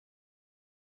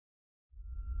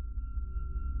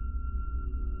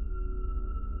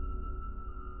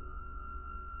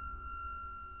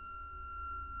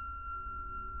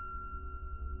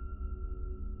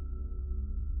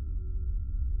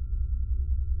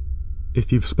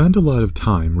If you've spent a lot of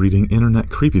time reading internet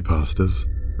creepypastas,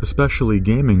 especially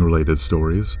gaming-related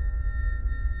stories,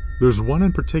 there's one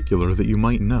in particular that you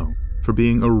might know for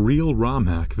being a real ROM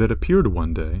hack that appeared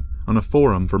one day on a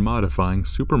forum for modifying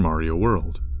Super Mario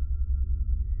World.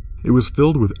 It was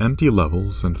filled with empty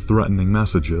levels and threatening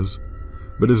messages,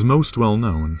 but is most well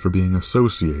known for being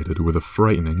associated with a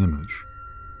frightening image.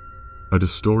 A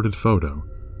distorted photo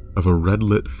of a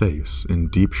red-lit face in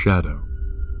deep shadow,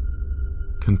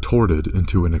 contorted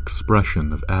into an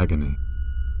expression of agony.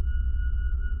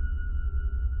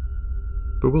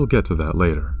 But we'll get to that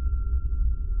later.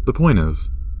 The point is,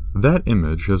 that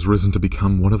image has risen to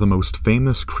become one of the most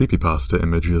famous creepypasta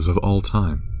images of all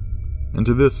time, and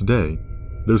to this day,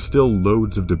 there's still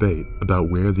loads of debate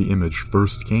about where the image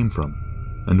first came from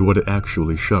and what it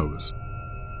actually shows.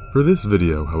 For this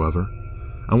video, however,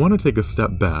 I want to take a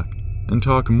step back and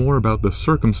talk more about the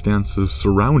circumstances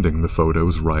surrounding the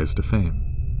photo's rise to fame,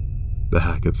 the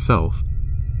hack itself,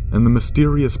 and the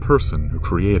mysterious person who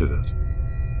created it.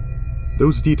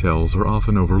 Those details are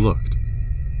often overlooked,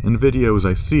 and videos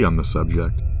I see on the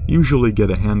subject usually get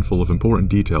a handful of important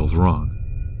details wrong.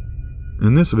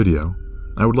 In this video,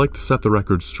 I would like to set the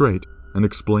record straight and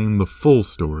explain the full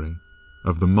story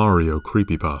of the Mario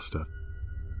creepypasta,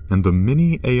 and the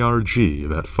mini ARG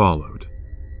that followed.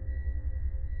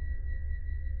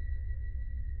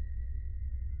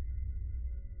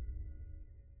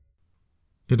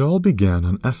 It all began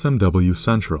on SMW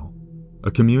Central,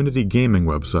 a community gaming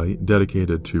website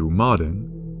dedicated to modding,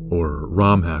 or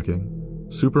ROM hacking,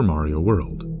 Super Mario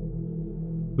World.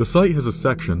 The site has a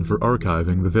section for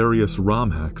archiving the various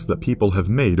ROM hacks that people have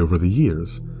made over the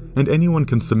years, and anyone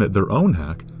can submit their own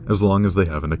hack as long as they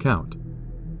have an account.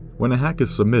 When a hack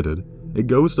is submitted, it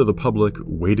goes to the public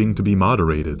waiting to be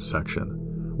moderated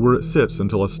section, where it sits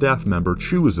until a staff member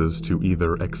chooses to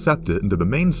either accept it into the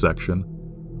main section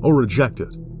or reject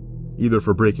it, either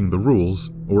for breaking the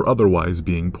rules or otherwise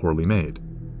being poorly made.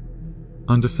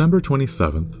 On December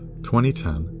 27,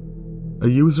 2010, a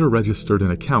user registered an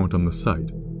account on the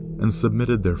site and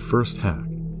submitted their first hack,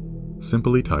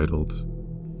 simply titled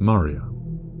Mario,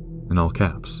 in all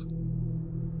caps.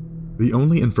 The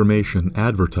only information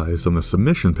advertised on the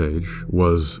submission page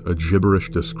was a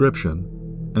gibberish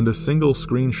description and a single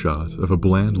screenshot of a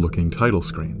bland-looking title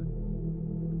screen.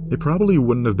 It probably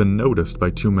wouldn't have been noticed by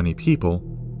too many people,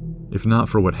 if not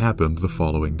for what happened the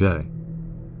following day.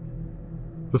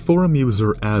 The forum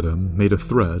user Adam made a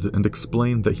thread and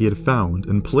explained that he had found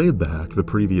and played the hack the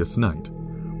previous night,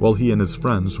 while he and his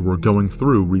friends were going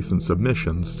through recent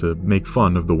submissions to make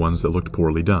fun of the ones that looked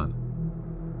poorly done.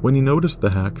 When he noticed the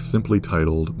hack simply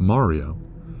titled Mario,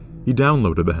 he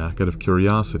downloaded the hack out of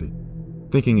curiosity,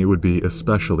 thinking it would be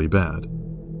especially bad.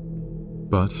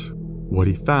 But what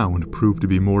he found proved to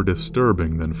be more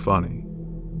disturbing than funny.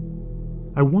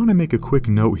 I want to make a quick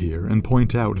note here and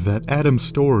point out that Adam's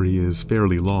story is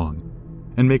fairly long,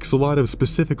 and makes a lot of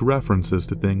specific references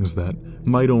to things that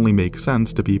might only make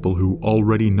sense to people who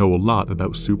already know a lot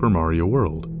about Super Mario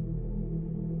World.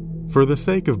 For the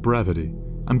sake of brevity,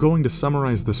 I'm going to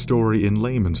summarize the story in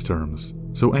layman's terms,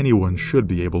 so anyone should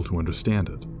be able to understand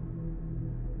it.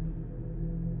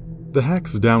 The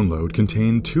hack's download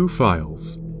contained two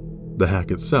files, the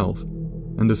hack itself,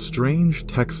 and a strange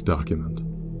text document.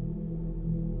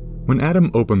 When Adam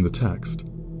opened the text,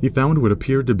 he found what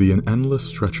appeared to be an endless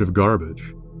stretch of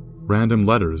garbage, random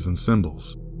letters and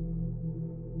symbols.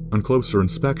 On closer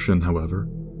inspection, however,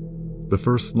 the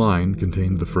first line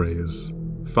contained the phrase,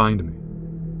 "Find me,"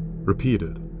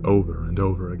 repeated over and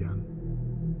over again.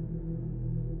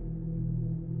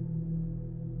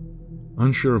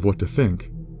 Unsure of what to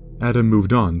think, Adam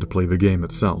moved on to play the game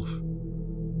itself.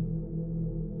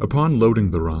 Upon loading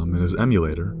the ROM in his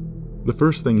emulator, the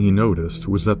first thing he noticed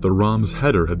was that the ROM's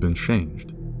header had been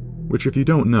changed, which, if you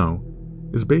don't know,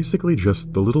 is basically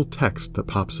just the little text that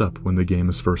pops up when the game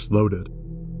is first loaded,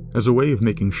 as a way of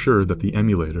making sure that the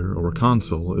emulator or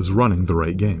console is running the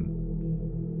right game.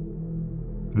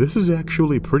 This is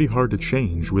actually pretty hard to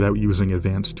change without using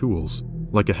advanced tools,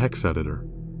 like a hex editor.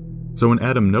 So when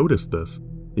Adam noticed this,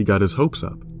 he got his hopes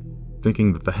up,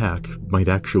 thinking that the hack might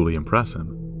actually impress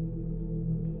him.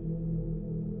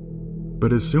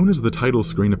 But as soon as the title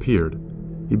screen appeared,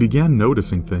 he began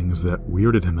noticing things that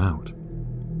weirded him out.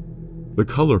 The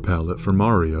color palette for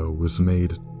Mario was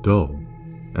made dull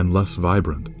and less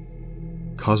vibrant,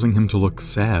 causing him to look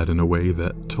sad in a way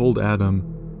that told Adam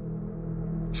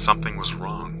something was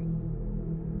wrong,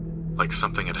 like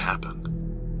something had happened.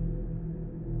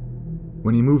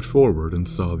 When he moved forward and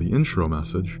saw the intro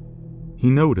message, he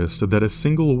noticed that a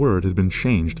single word had been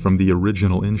changed from the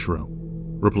original intro,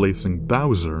 replacing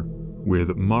Bowser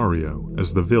with Mario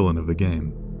as the villain of the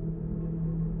game.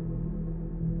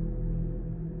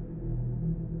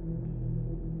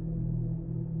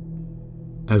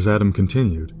 As Adam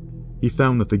continued, he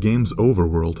found that the game's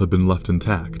overworld had been left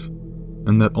intact,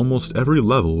 and that almost every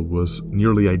level was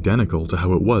nearly identical to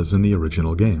how it was in the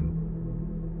original game,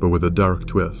 but with a dark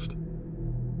twist.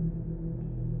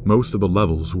 Most of the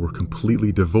levels were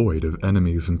completely devoid of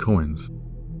enemies and coins,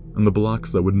 and the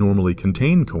blocks that would normally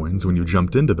contain coins when you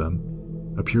jumped into them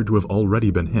appeared to have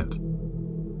already been hit.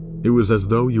 It was as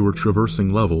though you were traversing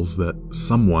levels that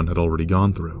someone had already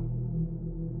gone through.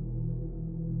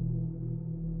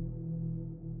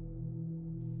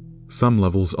 Some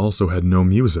levels also had no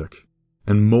music,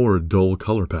 and more dull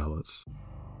color palettes.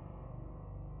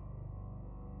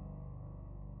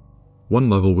 One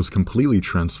level was completely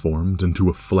transformed into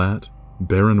a flat,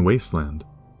 barren wasteland.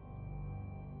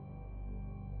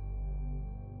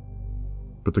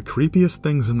 But the creepiest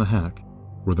things in the hack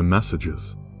were the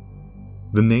messages.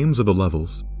 The names of the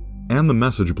levels, and the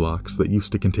message blocks that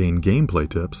used to contain gameplay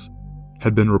tips,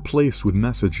 had been replaced with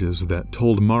messages that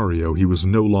told Mario he was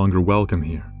no longer welcome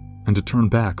here, and to turn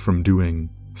back from doing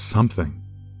something.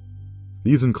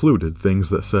 These included things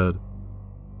that said,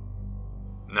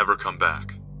 "Never come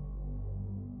back,"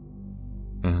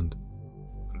 and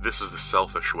 "This is the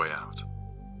selfish way out,"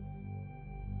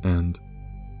 and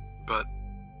 "But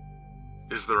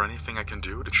is there anything I can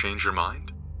do to change your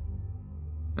mind?"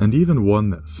 And even one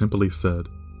that simply said,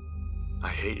 "I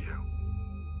hate you."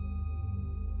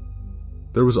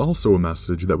 There was also a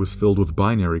message that was filled with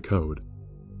binary code.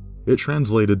 It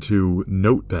translated to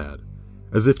 "notepad,"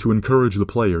 as if to encourage the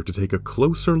player to take a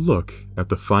closer look at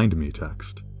the "Find Me"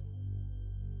 text.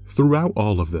 Throughout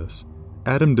all of this,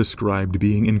 Adam described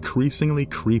being increasingly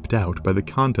creeped out by the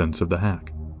contents of the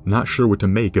hack, not sure what to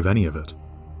make of any of it.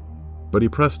 But he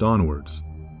pressed onwards,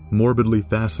 morbidly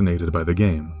fascinated by the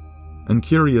game, and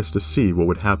curious to see what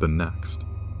would happen next.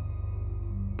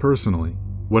 Personally,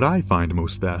 what I find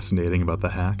most fascinating about the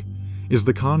hack is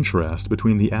the contrast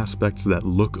between the aspects that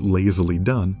look lazily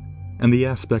done and the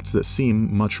aspects that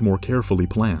seem much more carefully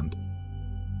planned.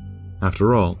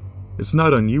 After all, it's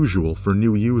not unusual for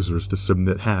new users to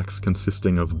submit hacks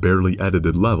consisting of barely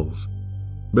edited levels,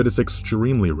 but it's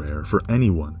extremely rare for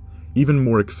anyone, even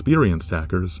more experienced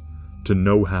hackers, to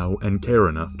know how and care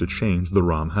enough to change the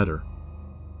ROM header.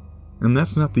 And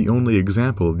that's not the only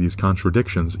example of these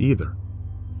contradictions either.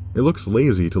 It looks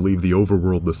lazy to leave the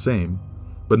overworld the same,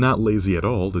 but not lazy at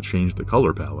all to change the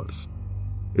color palettes.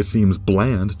 It seems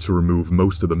bland to remove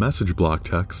most of the message block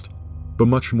text, but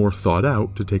much more thought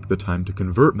out to take the time to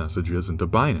convert messages into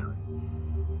binary.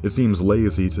 It seems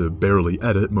lazy to barely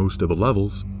edit most of the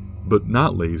levels, but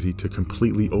not lazy to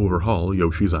completely overhaul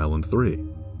Yoshi's Island 3.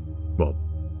 Well,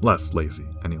 less lazy,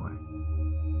 anyway.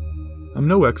 I'm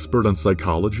no expert on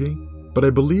psychology, but I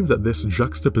believe that this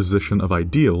juxtaposition of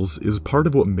ideals is part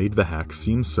of what made the hack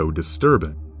seem so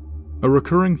disturbing. A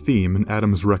recurring theme in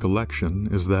Adam's recollection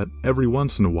is that every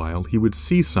once in a while he would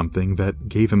see something that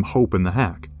gave him hope in the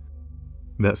hack,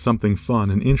 that something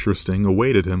fun and interesting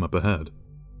awaited him up ahead,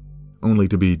 only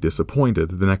to be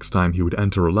disappointed the next time he would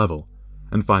enter a level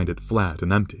and find it flat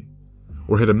and empty,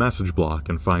 or hit a message block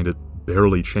and find it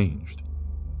barely changed.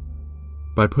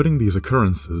 By putting these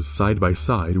occurrences side by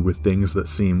side with things that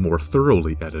seem more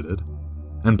thoroughly edited,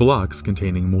 and blocks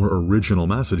containing more original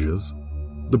messages,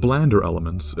 the blander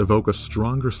elements evoke a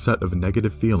stronger set of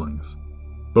negative feelings,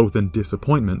 both in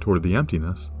disappointment toward the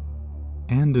emptiness,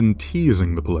 and in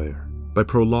teasing the player by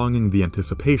prolonging the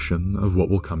anticipation of what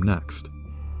will come next.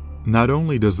 Not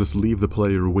only does this leave the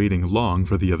player waiting long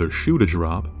for the other shoe to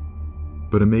drop,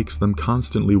 but it makes them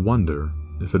constantly wonder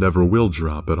if it ever will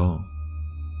drop at all.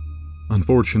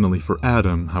 Unfortunately for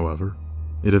Adam, however,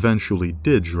 it eventually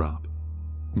did drop,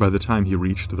 by the time he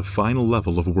reached the final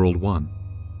level of World 1,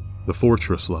 the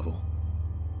Fortress level.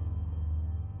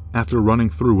 After running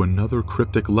through another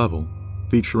cryptic level,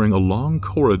 featuring a long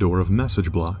corridor of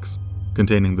message blocks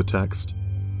containing the text,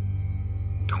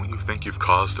 "Don't you think you've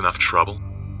caused enough trouble?"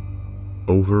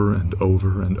 over and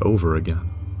over and over again,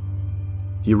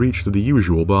 he reached the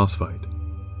usual boss fight.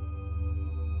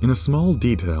 In a small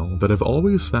detail that I've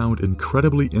always found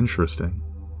incredibly interesting,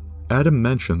 Adam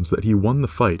mentions that he won the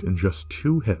fight in just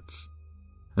 2 hits,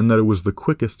 and that it was the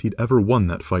quickest he'd ever won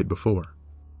that fight before,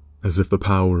 as if the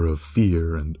power of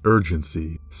fear and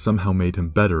urgency somehow made him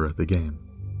better at the game.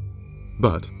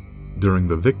 But, during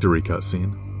the victory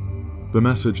cutscene, the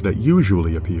message that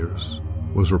usually appears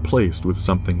was replaced with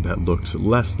something that looked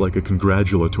less like a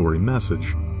congratulatory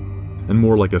message, and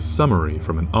more like a summary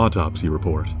from an autopsy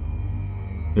report.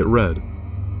 It read,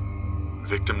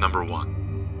 "Victim number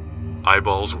 1.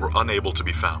 Eyeballs were unable to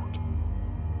be found.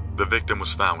 The victim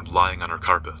was found lying on her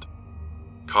carpet.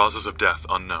 Causes of death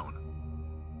unknown.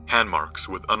 Hand marks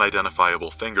with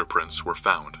unidentifiable fingerprints were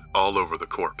found all over the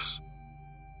corpse.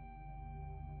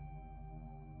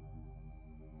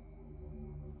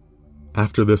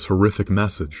 After this horrific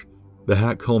message, the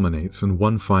hack culminates in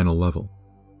one final level,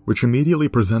 which immediately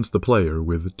presents the player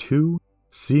with two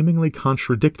seemingly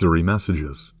contradictory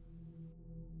messages.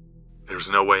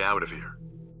 There's no way out of here.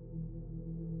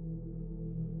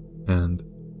 And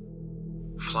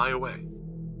fly away.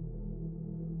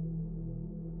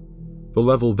 The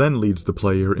level then leads the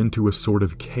player into a sort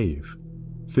of cave,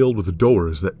 filled with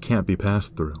doors that can't be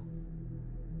passed through.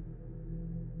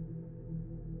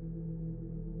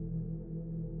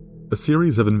 A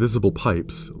series of invisible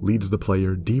pipes leads the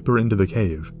player deeper into the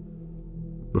cave,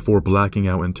 before blacking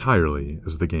out entirely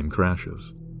as the game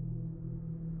crashes.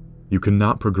 You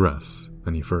cannot progress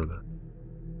any further.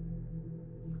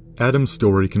 Adam's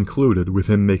story concluded with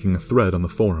him making a thread on the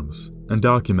forums and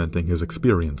documenting his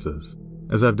experiences,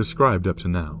 as I've described up to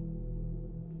now.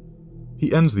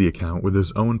 He ends the account with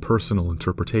his own personal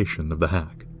interpretation of the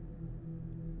hack.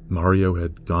 Mario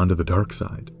had gone to the dark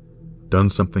side, done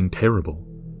something terrible,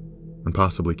 and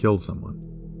possibly killed someone.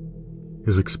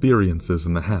 His experiences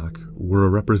in the hack were a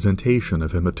representation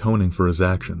of him atoning for his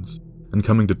actions and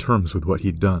coming to terms with what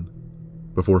he'd done,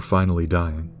 before finally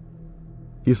dying.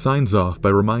 He signs off by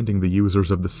reminding the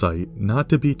users of the site not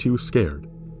to be too scared,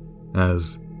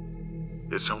 as,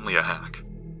 "It's only a hack.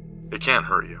 It can't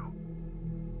hurt you.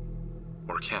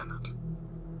 Or can it?"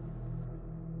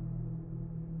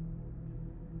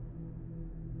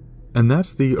 And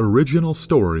that's the original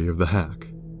story of the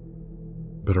hack.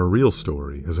 But our real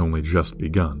story has only just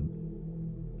begun.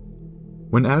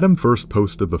 When Adam first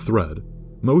posted the thread,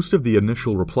 most of the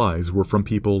initial replies were from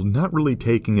people not really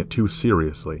taking it too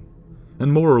seriously,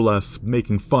 and more or less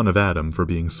making fun of Adam for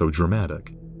being so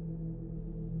dramatic.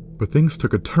 But things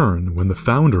took a turn when the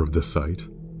founder of the site,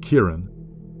 Kieran,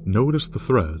 noticed the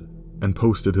thread and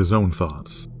posted his own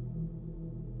thoughts.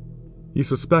 He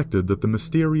suspected that the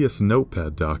mysterious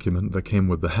notepad document that came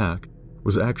with the hack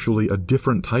was actually a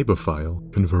different type of file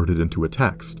converted into a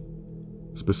text,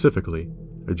 specifically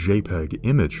a JPEG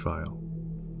image file.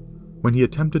 When he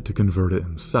attempted to convert it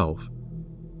himself,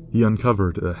 he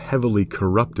uncovered a heavily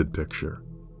corrupted picture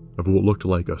of what looked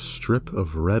like a strip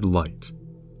of red light.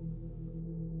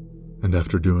 And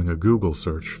after doing a Google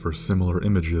search for similar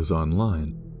images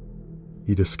online,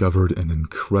 he discovered an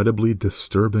incredibly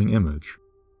disturbing image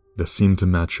that seemed to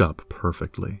match up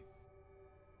perfectly.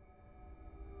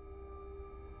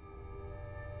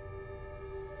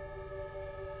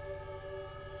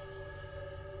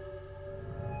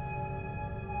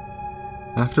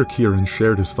 After Kieran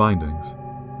shared his findings,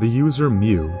 the user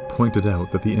Mew pointed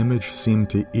out that the image seemed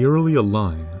to eerily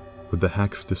align with the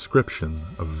hack's description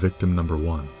of victim number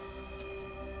 1.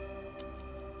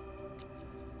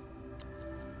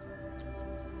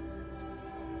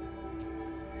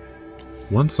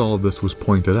 Once all of this was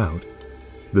pointed out,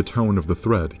 the tone of the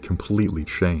thread completely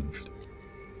changed.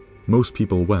 Most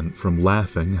people went from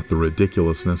laughing at the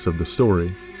ridiculousness of the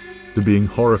story to being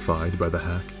horrified by the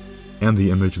hack and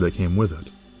the image that came with it,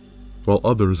 while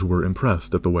others were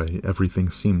impressed at the way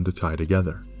everything seemed to tie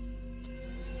together.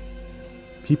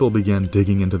 People began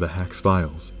digging into the hack's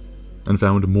files and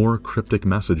found more cryptic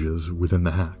messages within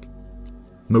the hack,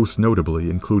 most notably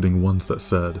including ones that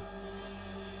said,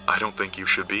 "I don't think you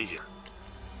should be here,"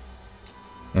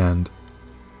 and,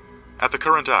 "At the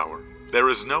current hour, there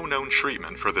is no known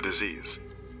treatment for the disease.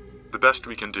 The best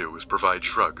we can do is provide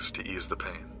drugs to ease the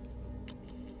pain."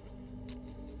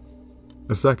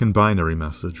 A second binary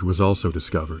message was also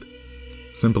discovered,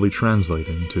 simply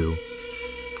translating to,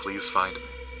 "Please find me."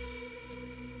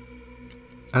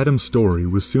 Adam's story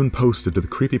was soon posted to the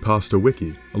Creepypasta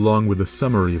wiki along with a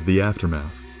summary of the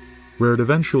aftermath, where it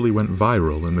eventually went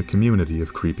viral in the community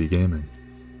of creepy gaming.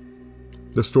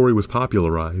 The story was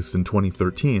popularized in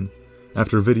 2013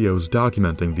 after videos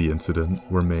documenting the incident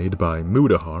were made by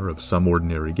Mudahar of Some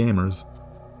Ordinary Gamers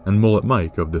and Mullet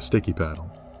Mike of the Sticky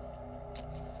Paddle.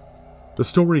 The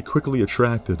story quickly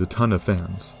attracted a ton of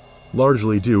fans,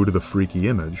 largely due to the freaky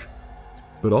image,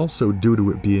 but also due to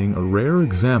it being a rare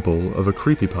example of a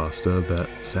creepypasta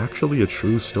that's actually a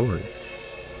true story.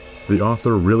 The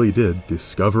author really did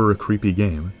discover a creepy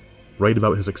game, write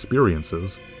about his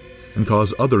experiences, and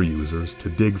cause other users to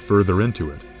dig further into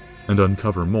it and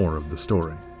uncover more of the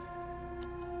story.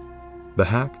 The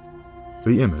hack,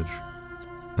 the image,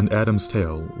 and Adam's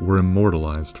tale were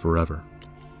immortalized forever.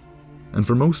 And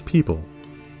for most people,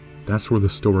 that's where the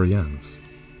story ends.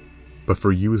 But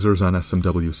for users on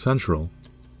SMW Central,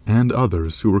 and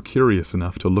others who were curious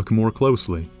enough to look more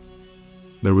closely,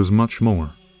 there was much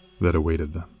more that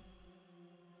awaited them.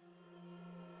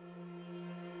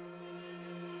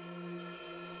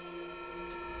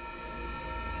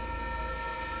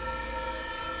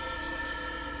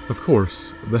 Of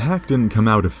course, the hack didn't come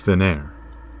out of thin air.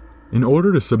 In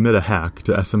order to submit a hack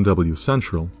to SMW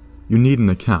Central, you need an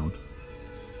account.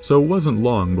 So it wasn't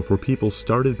long before people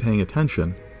started paying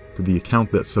attention to the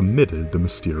account that submitted the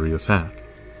mysterious hack.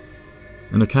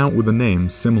 An account with a name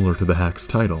similar to the hack's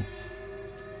title.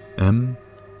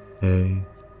 M-A-R-I-O.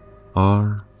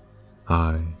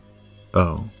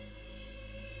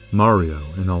 Mario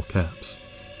in all caps,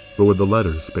 but with the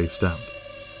letters spaced out.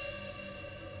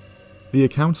 The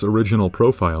account's original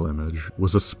profile image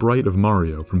was a sprite of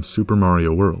Mario from Super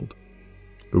Mario World,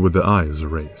 but with the eyes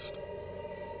erased.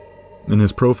 In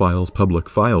his profile's public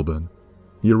file bin,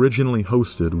 he originally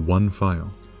hosted one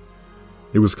file.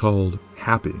 It was called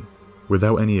Happy,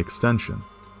 without any extension,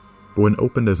 but when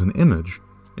opened as an image,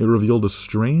 it revealed a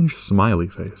strange smiley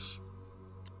face.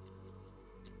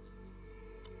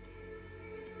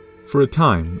 For a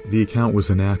time, the account was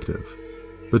inactive,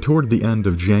 but toward the end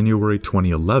of January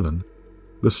 2011,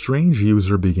 the strange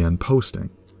user began posting,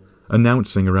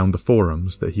 announcing around the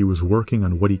forums that he was working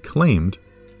on what he claimed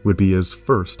would be his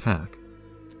first hack,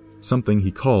 something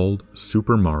he called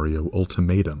Super Mario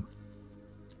Ultimatum.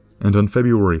 And on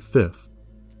February 5th,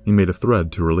 he made a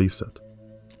thread to release it.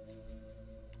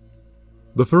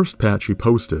 The first patch he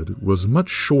posted was much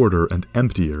shorter and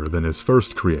emptier than his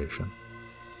first creation.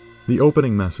 The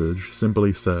opening message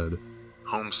simply said,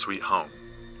 "Home Sweet Home,"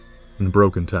 in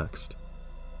broken text.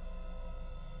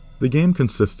 The game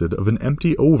consisted of an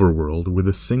empty overworld with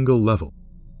a single level.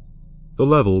 The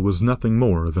level was nothing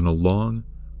more than a long,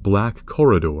 black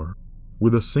corridor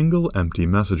with a single empty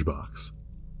message box.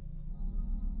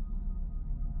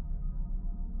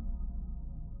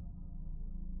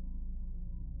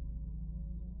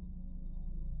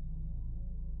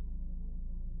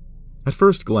 At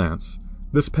first glance,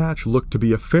 this patch looked to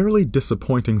be a fairly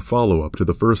disappointing follow-up to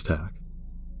the first hack,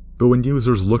 but when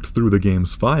users looked through the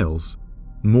game's files,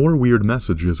 more weird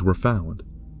messages were found,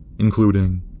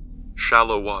 including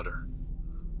shallow water,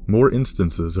 more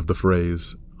instances of the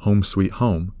phrase "home sweet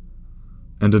home,"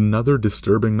 and another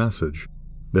disturbing message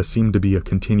that seemed to be a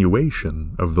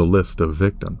continuation of the list of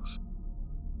victims.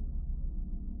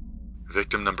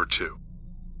 Victim number 2.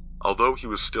 Although he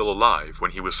was still alive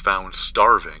when he was found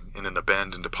starving in an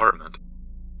abandoned apartment,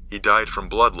 he died from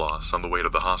blood loss on the way to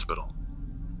the hospital.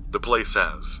 The place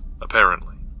has,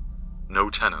 apparently, no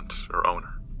tenant or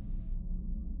owner.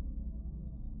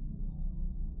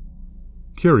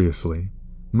 Curiously,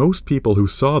 most people who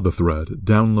saw the thread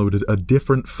downloaded a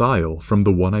different file from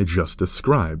the one I just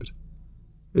described.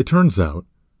 It turns out,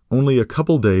 only a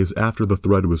couple days after the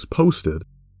thread was posted,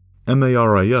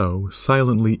 Mario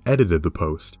silently edited the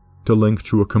post to link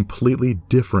to a completely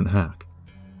different hack,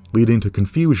 leading to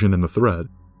confusion in the thread,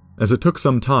 as it took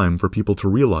some time for people to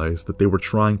realize that they were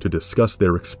trying to discuss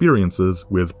their experiences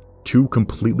with two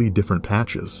completely different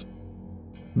patches.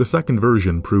 The second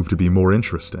version proved to be more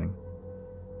interesting.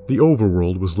 The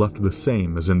overworld was left the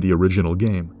same as in the original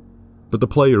game, but the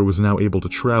player was now able to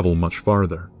travel much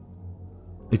farther.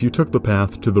 If you took the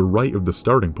path to the right of the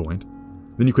starting point,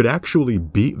 then you could actually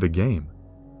beat the game.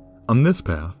 On this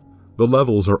path, the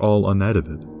levels are all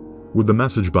unedited, with the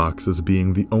message boxes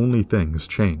being the only things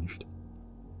changed.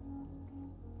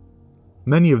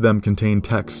 Many of them contain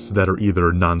texts that are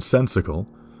either nonsensical,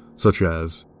 such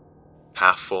as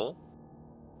 "half full"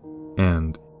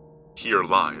 and "here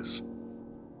lies,"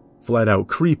 flat out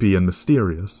creepy and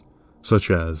mysterious, such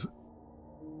as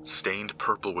 "stained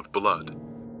purple with blood"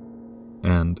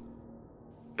 and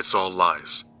 "it's all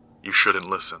lies, you shouldn't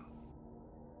listen,"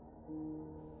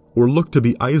 or look to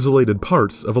be isolated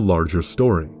parts of a larger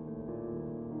story.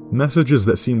 Messages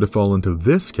that seem to fall into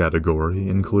this category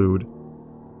include,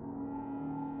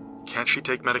 "Can't she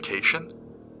take medication?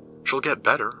 She'll get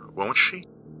better, won't she?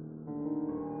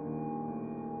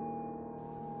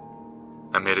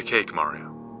 I made a cake,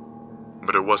 Mario,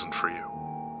 but it wasn't for you.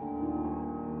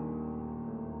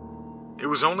 It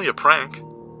was only a prank.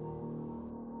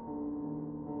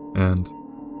 And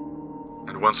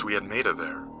once we had made it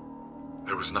there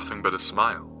was nothing but a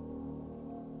smile.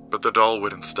 But the doll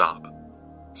wouldn't stop,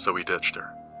 so we ditched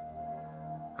her.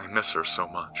 I miss her so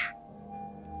much."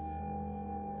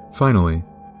 Finally,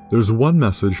 there's one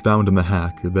message found in the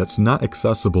hack that's not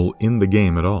accessible in the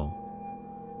game at all.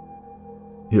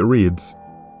 It reads,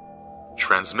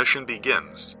 "Transmission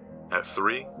begins at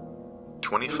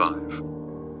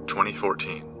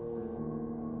 3/25/2014.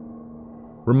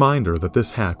 Reminder that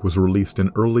this hack was released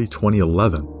in early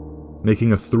 2011,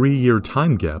 making a 3-year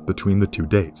time gap between the two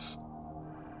dates.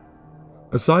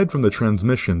 Aside from the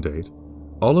transmission date,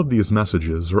 all of these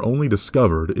messages are only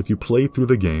discovered if you play through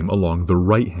the game along the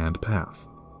right-hand path.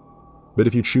 But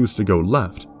if you choose to go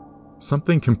left,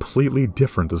 something completely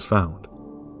different is found.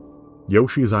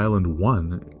 Yoshi's Island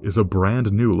 1 is a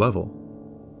brand new level.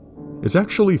 It's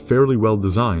actually fairly well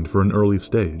designed for an early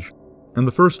stage, and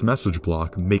the first message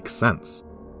block makes sense,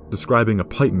 describing a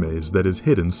pipe maze that is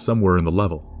hidden somewhere in the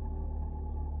level.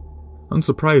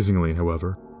 Unsurprisingly,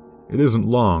 however, it isn't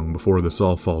long before this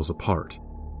all falls apart.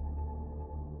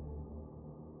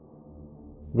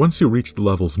 Once you reach the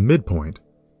level's midpoint,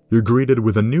 you're greeted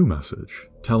with a new message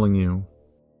telling you,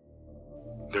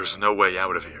 "There's no way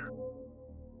out of here."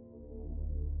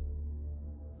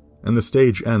 And the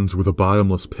stage ends with a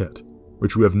bottomless pit,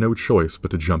 which you have no choice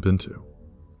but to jump into.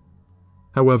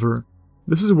 However,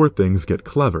 this is where things get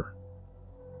clever.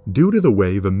 Due to the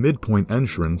way the midpoint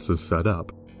entrance is set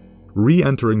up,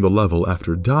 re-entering the level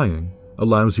after dying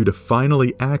allows you to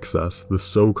finally access the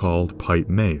so-called pipe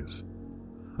maze,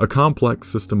 a complex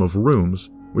system of rooms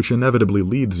which inevitably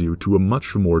leads you to a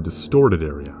much more distorted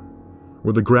area,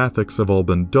 where the graphics have all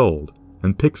been dulled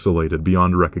and pixelated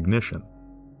beyond recognition.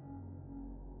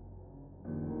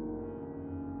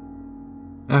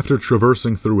 After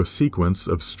traversing through a sequence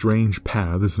of strange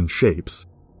paths and shapes,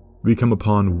 we come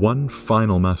upon one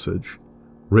final message,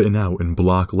 written out in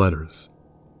block letters.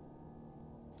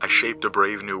 "I shaped a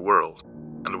brave new world,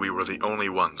 and we were the only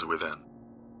ones within.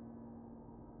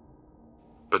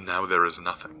 But now there is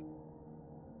nothing.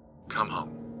 Come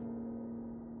home."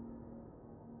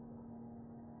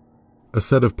 A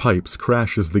set of pipes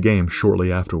crashes the game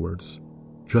shortly afterwards,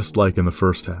 just like in the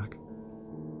first hack.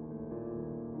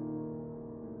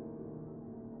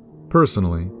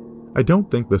 Personally, I don't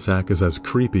think this hack is as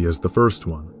creepy as the first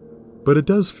one, but it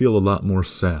does feel a lot more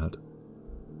sad.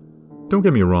 Don't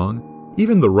get me wrong,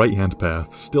 even the right-hand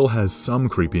path still has some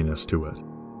creepiness to it.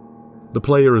 The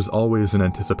player is always in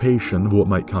anticipation of what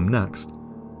might come next,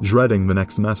 dreading the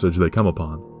next message they come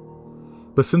upon.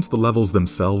 But since the levels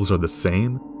themselves are the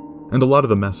same, and a lot of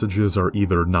the messages are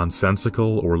either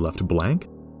nonsensical or left blank,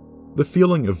 the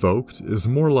feeling evoked is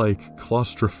more like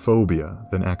claustrophobia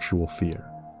than actual fear.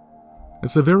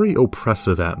 It's a very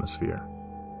oppressive atmosphere.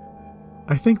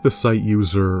 I think the site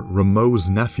user Rameau's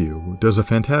Nephew does a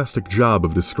fantastic job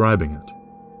of describing it.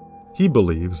 He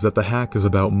believes that the hack is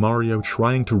about Mario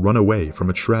trying to run away from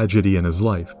a tragedy in his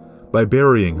life by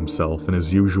burying himself in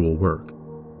his usual work.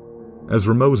 As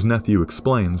Rameau's Nephew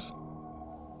explains,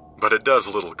 "But it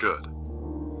does little good.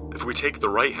 If we take the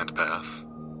right-hand path,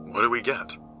 what do we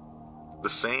get? The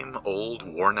same old,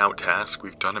 worn-out task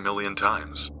we've done a million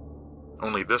times.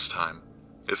 Only this time,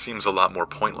 it seems a lot more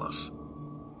pointless.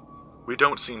 We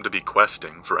don't seem to be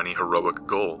questing for any heroic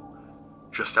goal,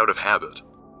 just out of habit,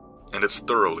 and it's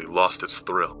thoroughly lost its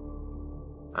thrill.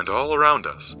 And all around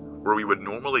us, where we would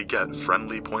normally get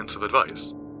friendly points of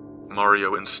advice,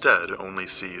 Mario instead only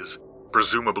sees,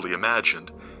 presumably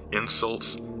imagined,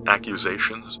 insults,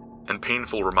 accusations, and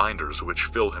painful reminders which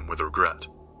fill him with regret.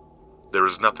 There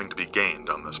is nothing to be gained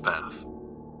on this path."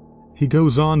 He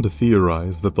goes on to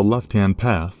theorize that the left-hand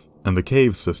path and the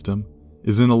cave system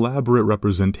is an elaborate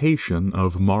representation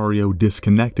of Mario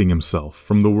disconnecting himself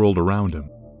from the world around him,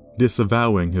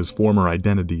 disavowing his former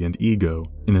identity and ego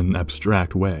in an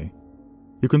abstract way.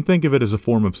 You can think of it as a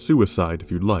form of suicide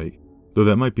if you'd like, though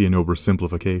that might be an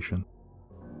oversimplification.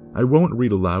 I won't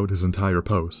read aloud his entire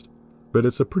post, but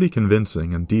it's a pretty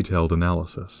convincing and detailed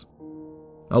analysis.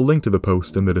 I'll link to the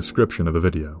post in the description of the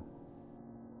video.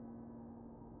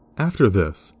 After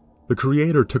this, the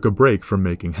creator took a break from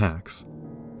making hacks,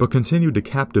 but continued to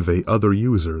captivate other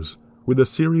users with a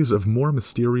series of more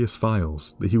mysterious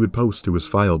files that he would post to his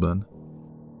file bin.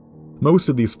 Most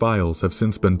of these files have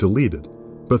since been deleted,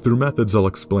 but through methods I'll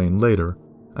explain later,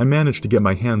 I managed to get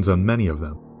my hands on many of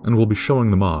them, and will be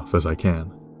showing them off as I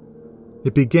can.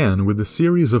 It began with a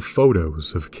series of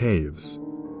photos of caves,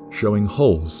 showing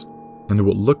hulls and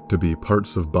what looked to be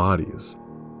parts of bodies.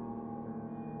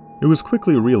 It was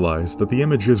quickly realized that the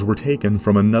images were taken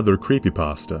from another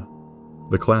creepypasta,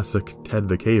 the classic Ted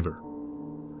the Caver,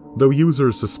 though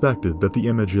users suspected that the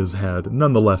images had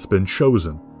nonetheless been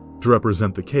chosen to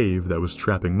represent the cave that was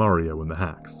trapping Mario in the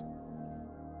hacks.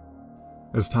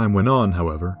 As time went on,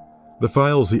 however, the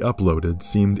files he uploaded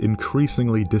seemed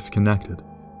increasingly disconnected,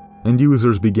 and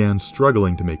users began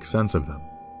struggling to make sense of them.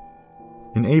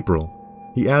 In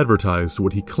April, he advertised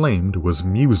what he claimed was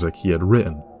music he had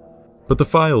written, but the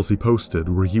files he posted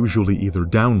were usually either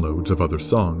downloads of other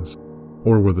songs,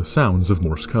 or were the sounds of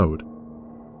Morse code.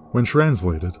 When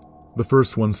translated, the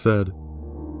first one said,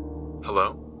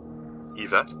 "Hello?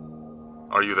 Yvette?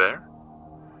 Are you there?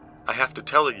 I have to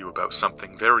tell you about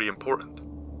something very important.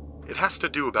 It has to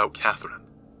do about Catherine.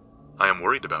 I am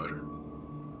worried about her.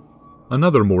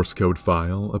 Another Morse code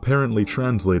file apparently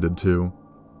translated to,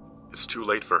 "It's too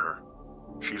late for her.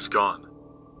 She's gone.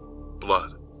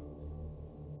 Blood."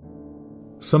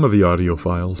 Some of the audio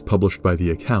files published by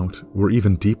the account were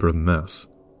even deeper than this.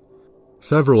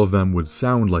 Several of them would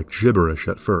sound like gibberish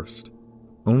at first,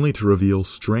 only to reveal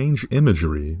strange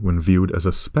imagery when viewed as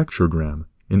a spectrogram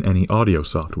in any audio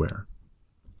software.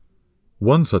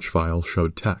 One such file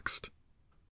showed text.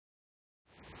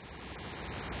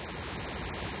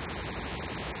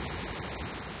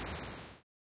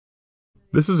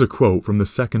 This is a quote from the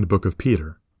second book of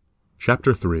Peter,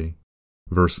 chapter 3,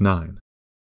 verse 9.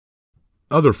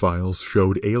 Other files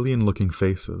showed alien-looking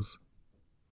faces.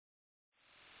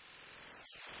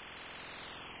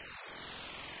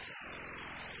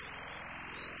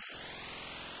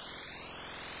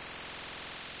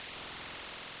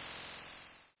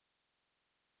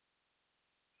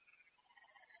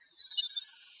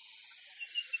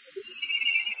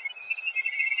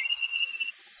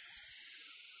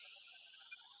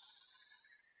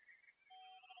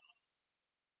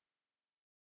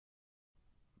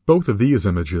 Both of these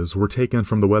images were taken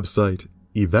from the website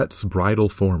Yvette's Bridal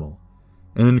Formal,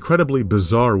 an incredibly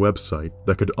bizarre website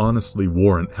that could honestly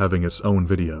warrant having its own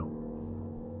video.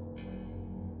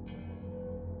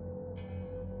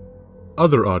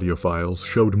 Other audio files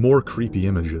showed more creepy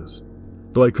images,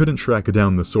 though I couldn't track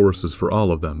down the sources for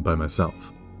all of them by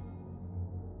myself.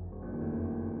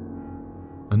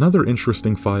 Another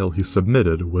interesting file he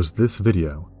submitted was this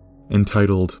video,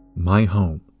 entitled My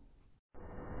Home.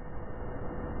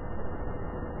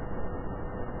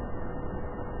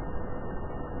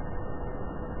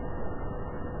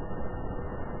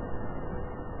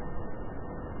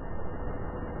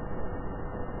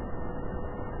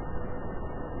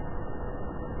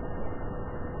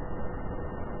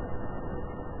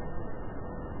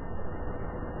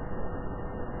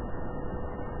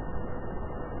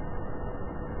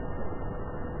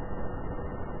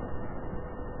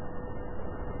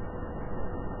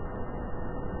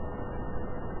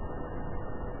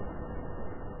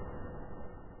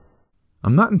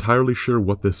 I'm not entirely sure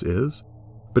what this is,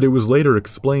 but it was later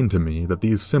explained to me that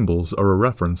these symbols are a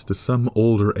reference to some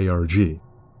older ARG.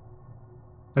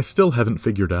 I still haven't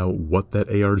figured out what that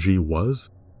ARG was,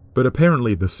 but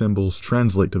apparently the symbols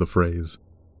translate to the phrase,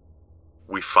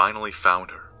 "We finally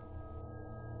found her."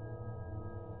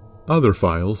 Other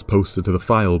files posted to the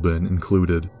file bin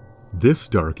included this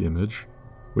dark image,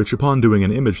 which upon doing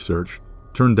an image search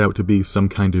turned out to be some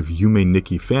kind of Yume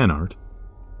Nikki fan art,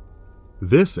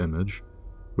 this image,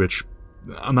 which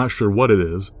I'm not sure what it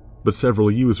is, but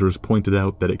several users pointed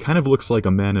out that it kind of looks like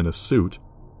a man in a suit,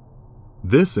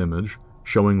 this image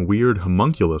showing weird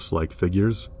homunculus-like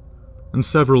figures, and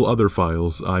several other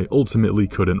files I ultimately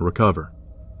couldn't recover,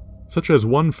 such as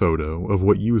one photo of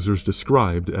what users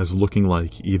described as looking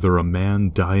like either a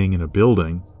man dying in a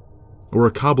building, or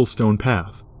a cobblestone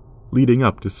path leading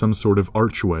up to some sort of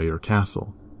archway or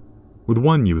castle, with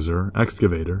one user,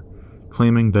 Excavator,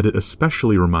 claiming that it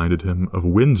especially reminded him of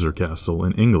Windsor Castle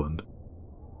in England.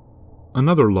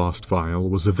 Another lost file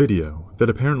was a video that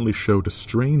apparently showed a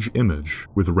strange image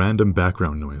with random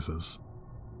background noises.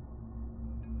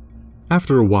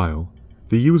 After a while,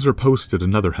 the user posted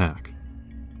another hack.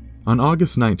 On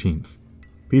August 19th,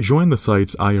 he joined the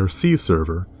site's IRC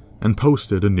server and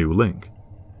posted a new link.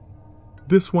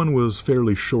 This one was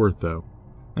fairly short though,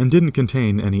 and didn't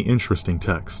contain any interesting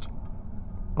text.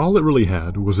 All it really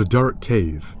had was a dark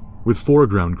cave with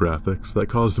foreground graphics that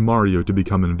caused Mario to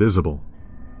become invisible,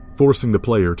 forcing the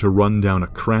player to run down a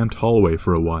cramped hallway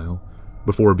for a while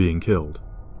before being killed.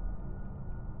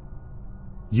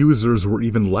 Users were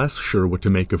even less sure what to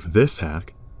make of this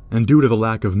hack, and due to the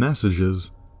lack of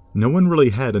messages, no one really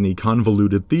had any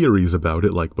convoluted theories about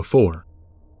it like before.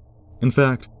 In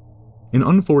fact, an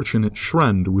unfortunate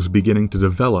trend was beginning to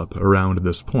develop around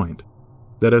this point,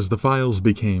 that as the files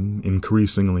became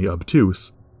increasingly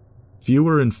obtuse,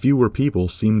 fewer and fewer people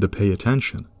seemed to pay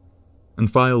attention, and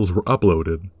files were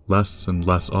uploaded less and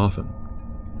less often.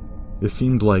 It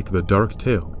seemed like the dark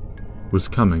tale was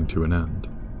coming to an end.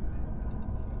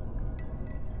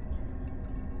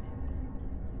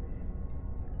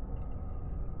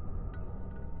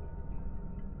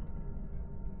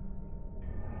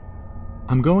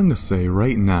 I'm going to say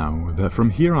right now that from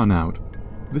here on out,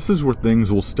 this is where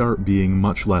things will start being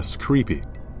much less creepy,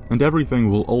 and everything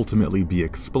will ultimately be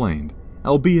explained,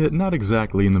 albeit not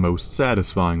exactly in the most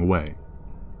satisfying way.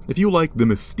 If you like the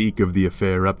mystique of the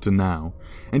affair up to now,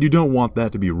 and you don't want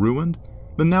that to be ruined,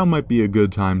 then now might be a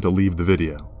good time to leave the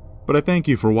video, but I thank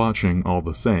you for watching all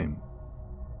the same.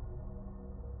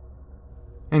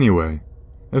 Anyway,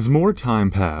 as more time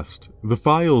passed, the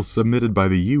files submitted by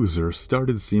the user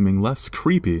started seeming less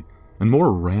creepy and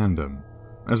more random,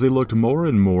 as they looked more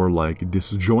and more like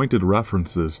disjointed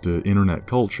references to internet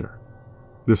culture.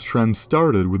 This trend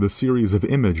started with a series of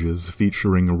images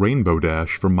featuring Rainbow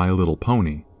Dash from My Little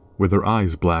Pony, with her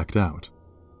eyes blacked out.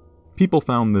 People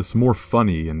found this more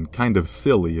funny and kind of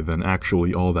silly than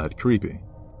actually all that creepy.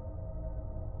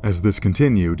 As this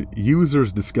continued,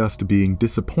 users discussed being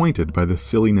disappointed by the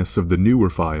silliness of the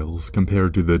newer files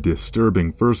compared to the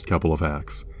disturbing first couple of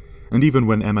hacks, and even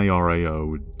when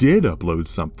MARAO did upload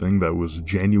something that was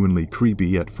genuinely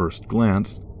creepy at first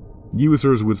glance,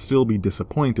 users would still be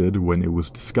disappointed when it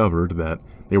was discovered that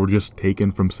they were just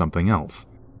taken from something else,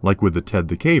 like with the Ted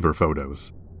the Caver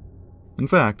photos. In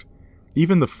fact,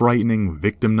 even the frightening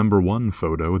Victim Number 1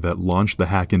 photo that launched the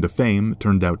hack into fame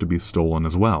turned out to be stolen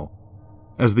as well.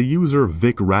 As the user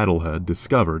Vic Rattlehead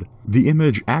discovered, the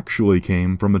image actually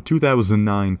came from a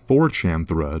 2009 4chan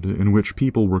thread in which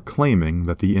people were claiming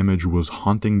that the image was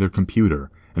haunting their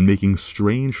computer and making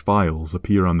strange files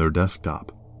appear on their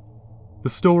desktop.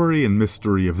 The story and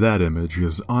mystery of that image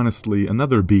is honestly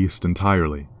another beast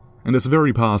entirely, and it's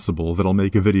very possible that I'll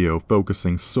make a video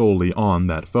focusing solely on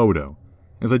that photo,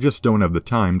 as I just don't have the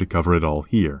time to cover it all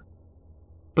here.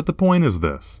 But the point is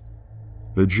this: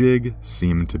 the jig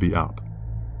seemed to be up,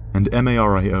 and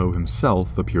MARAO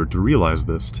himself appeared to realize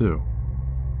this too.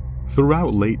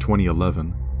 Throughout late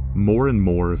 2011, more and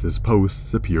more of his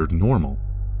posts appeared normal,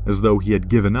 as though he had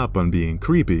given up on being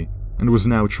creepy and was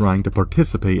now trying to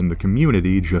participate in the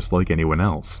community just like anyone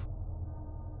else.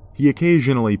 He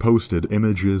occasionally posted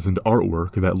images and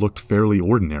artwork that looked fairly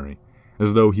ordinary,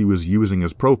 as though he was using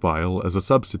his profile as a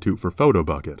substitute for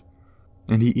Photobucket,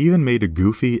 and he even made a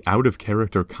goofy,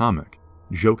 out-of-character comic,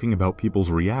 joking about people's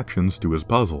reactions to his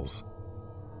puzzles.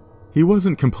 He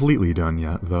wasn't completely done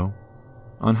yet, though.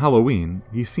 On Halloween,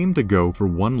 he seemed to go for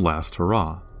one last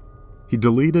hurrah. He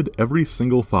deleted every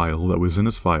single file that was in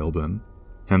his file bin,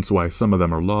 hence why some of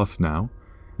them are lost now,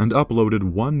 and uploaded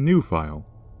one new file,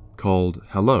 called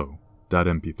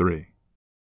hello.mp3.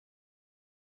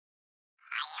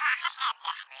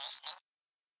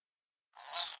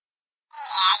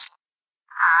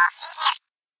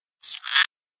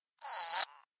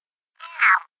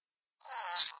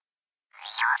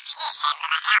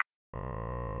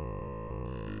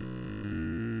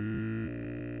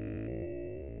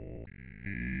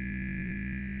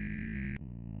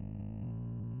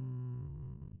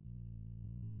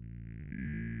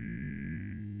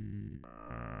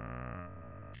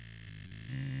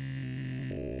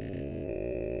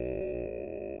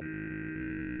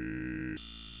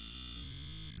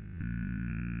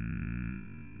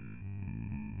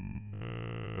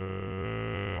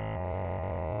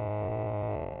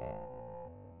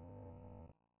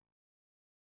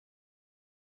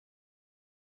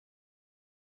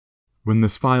 When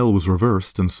this file was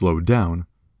reversed and slowed down,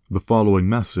 the following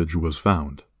message was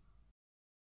found.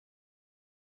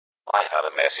 I have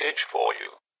a message for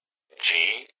you.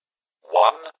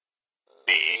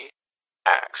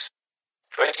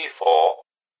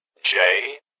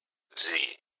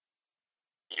 G1BX24JZ.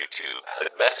 YouTube had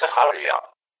better hurry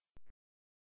up.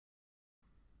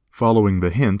 Following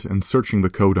the hint and searching the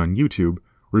code on YouTube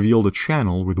revealed a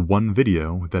channel with one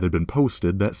video that had been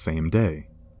posted that same day.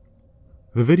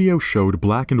 The video showed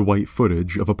black and white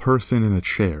footage of a person in a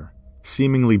chair,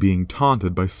 seemingly being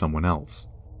taunted by someone else.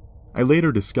 I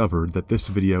later discovered that this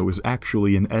video is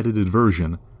actually an edited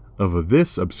version of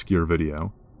this obscure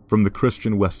video from the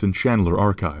Christian Weston Chandler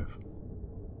archive.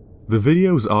 The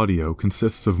video's audio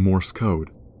consists of Morse code,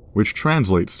 which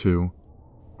translates to,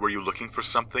 "Were you looking for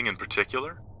something in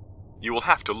particular? You will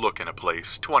have to look in a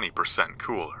place 20%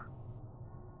 cooler."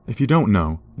 If you don't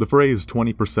know, the phrase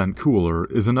 20% cooler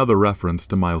is another reference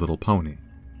to My Little Pony.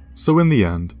 So in the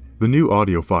end, the new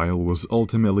audio file was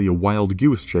ultimately a wild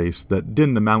goose chase that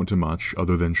didn't amount to much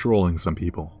other than trolling some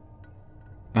people.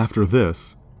 After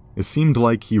this, it seemed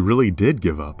like he really did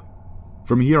give up.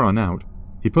 From here on out,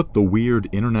 he put the weird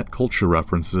internet culture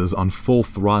references on full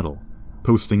throttle,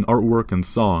 posting artwork and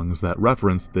songs that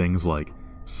referenced things like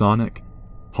Sonic,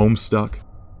 Homestuck,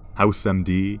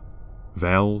 HouseMD,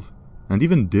 Valve, and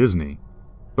even Disney,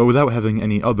 but without having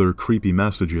any other creepy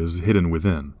messages hidden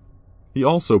within. He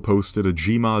also posted a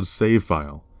Gmod save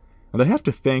file, and I have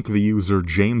to thank the user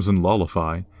James and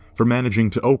Lollify for managing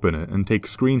to open it and take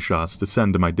screenshots to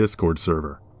send to my Discord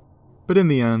server. But in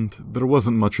the end, there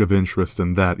wasn't much of interest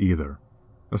in that either,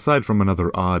 aside from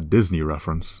another odd Disney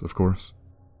reference, of course.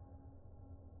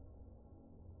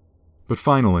 But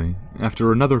finally,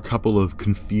 after another couple of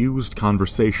confused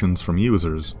conversations from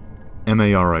users,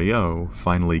 MARAO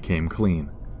finally came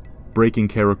clean, breaking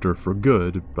character for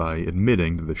good by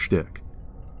admitting to the shtick.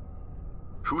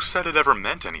 Who said it ever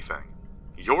meant anything?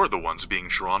 You're the ones being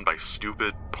drawn by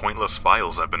stupid, pointless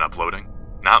files I've been uploading,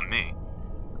 not me.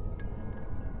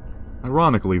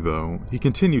 Ironically, though, he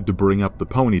continued to bring up the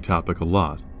pony topic a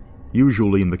lot,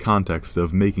 usually in the context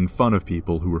of making fun of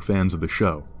people who were fans of the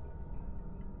show.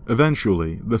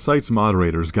 Eventually, the site's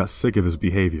moderators got sick of his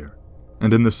behavior,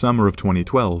 and in the summer of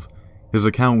 2012, his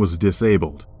account was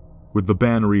disabled, with the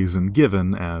ban reason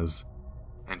given as,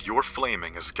 "And your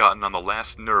flaming has gotten on the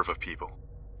last nerve of people.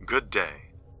 Good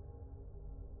day."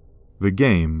 The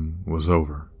game was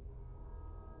over.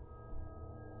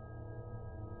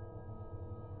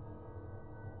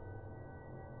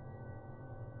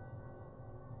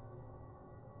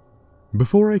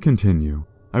 Before I continue,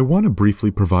 I want to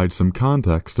briefly provide some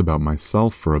context about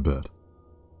myself for a bit.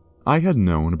 I had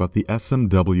known about the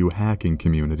SMW hacking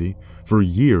community for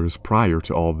years prior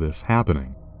to all this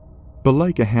happening, but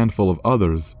like a handful of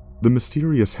others, the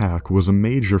mysterious hack was a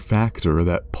major factor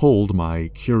that pulled my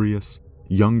curious,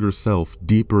 younger self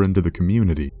deeper into the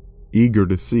community, eager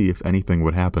to see if anything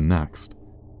would happen next.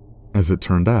 As it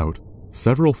turned out,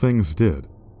 several things did,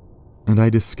 and I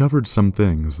discovered some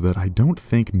things that I don't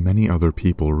think many other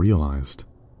people realized.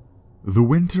 The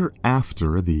winter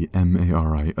after the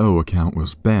MARIO account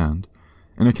was banned,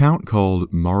 an account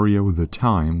called Mario the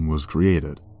Time was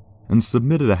created, and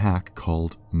submitted a hack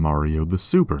called Mario the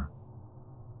Super.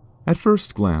 At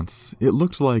first glance, it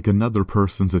looked like another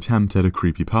person's attempt at a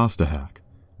creepypasta hack,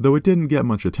 though it didn't get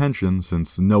much attention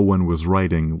since no one was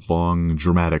writing long,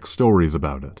 dramatic stories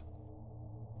about it.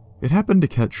 It happened to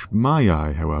catch my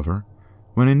eye, however,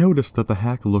 when I noticed that the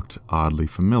hack looked oddly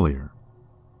familiar.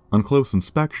 On close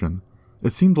inspection, it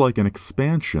seemed like an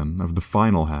expansion of the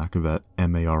final hack that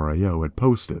MARIO had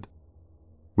posted,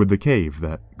 with the cave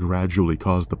that gradually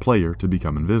caused the player to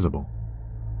become invisible.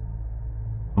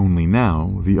 Only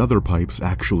now, the other pipes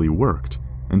actually worked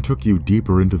and took you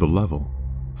deeper into the level,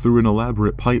 through an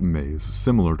elaborate pipe maze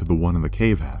similar to the one in the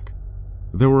cave hack.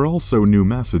 There were also new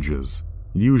messages,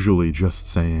 usually just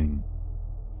saying,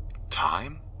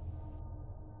 "Time?"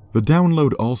 The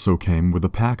download also came with a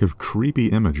pack of creepy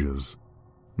images,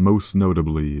 most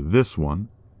notably this one,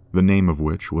 the name of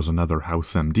which was another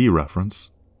HouseMD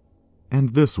reference, and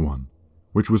this one,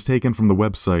 which was taken from the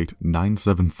website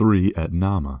 973 at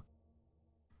Nama.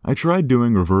 I tried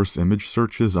doing reverse image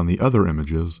searches on the other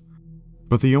images,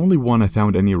 but the only one I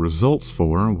found any results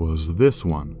for was this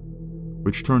one,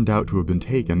 which turned out to have been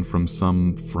taken from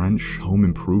some French home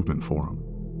improvement forum.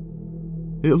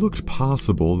 It looked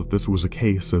possible that this was a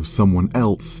case of someone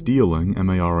else stealing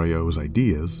MARIO's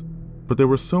ideas, but there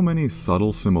were so many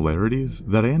subtle similarities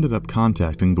that I ended up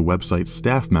contacting the website's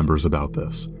staff members about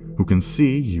this, who can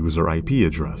see user IP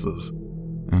addresses,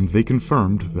 and they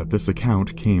confirmed that this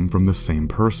account came from the same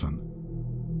person.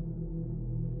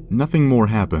 Nothing more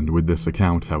happened with this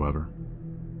account, however.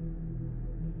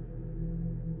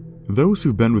 Those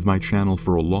who've been with my channel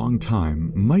for a long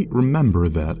time might remember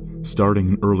that, starting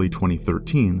in early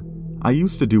 2013, I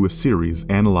used to do a series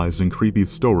analyzing creepy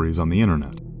stories on the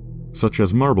internet, such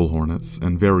as marble hornets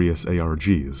and various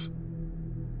ARGs.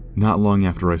 Not long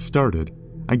after I started,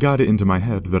 I got it into my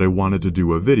head that I wanted to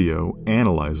do a video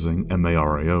analyzing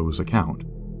MARIO's account,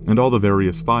 and all the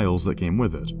various files that came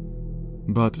with it.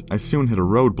 But I soon hit a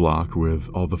roadblock with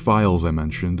all the files I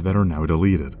mentioned that are now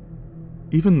deleted.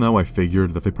 Even though I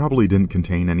figured that they probably didn't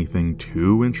contain anything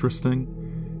too interesting,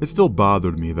 it still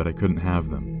bothered me that I couldn't have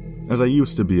them, as I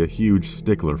used to be a huge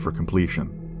stickler for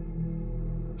completion.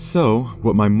 So,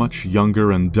 what my much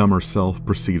younger and dumber self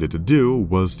proceeded to do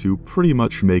was to pretty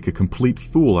much make a complete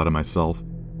fool out of myself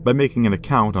by making an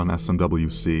account on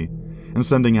SMWC and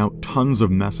sending out tons of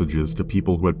messages to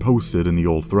people who had posted in the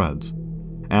old threads,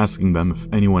 asking them if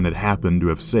anyone had happened to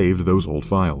have saved those old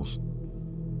files.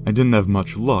 I didn't have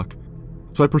much luck,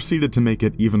 so I proceeded to make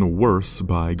it even worse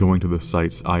by going to the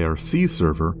site's IRC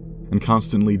server and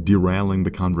constantly derailing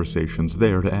the conversations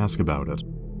there to ask about it.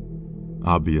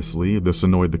 Obviously, this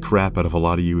annoyed the crap out of a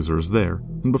lot of users there,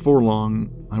 and before long,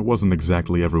 I wasn't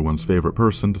exactly everyone's favorite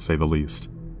person to say the least.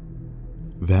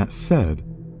 That said,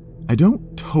 I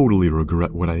don't totally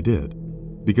regret what I did,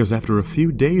 because after a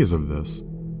few days of this,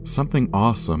 something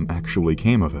awesome actually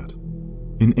came of it.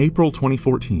 In April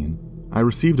 2014, I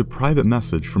received a private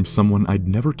message from someone I'd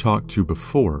never talked to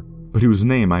before, but whose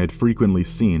name I had frequently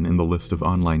seen in the list of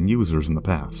online users in the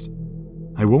past.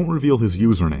 I won't reveal his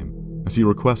username, as he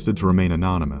requested to remain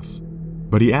anonymous,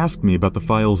 but he asked me about the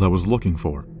files I was looking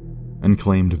for, and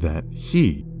claimed that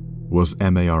he was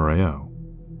MARIO.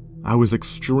 I was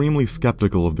extremely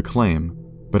skeptical of the claim,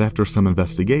 but after some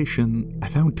investigation, I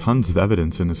found tons of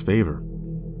evidence in his favor.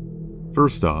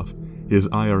 First off, his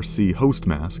IRC host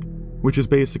mask, which is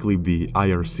basically the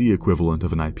IRC equivalent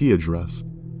of an IP address,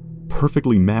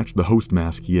 perfectly matched the host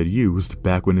mask he had used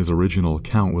back when his original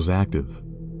account was active.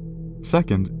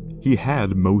 Second, he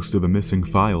had most of the missing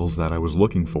files that I was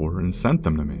looking for and sent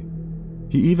them to me.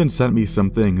 He even sent me some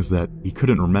things that he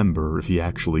couldn't remember if he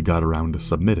actually got around to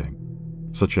submitting,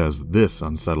 such as this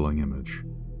unsettling image.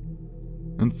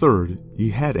 And third,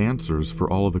 he had answers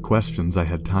for all of the questions I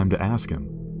had time to ask him,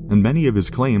 and many of his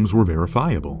claims were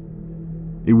verifiable.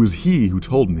 It was he who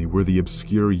told me where the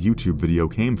obscure YouTube video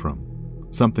came from,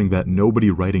 something that nobody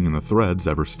writing in the threads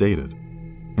ever stated.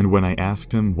 And when I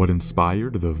asked him what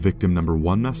inspired the victim number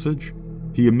 1 message,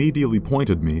 he immediately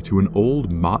pointed me to an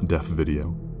old MotDef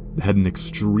video that had an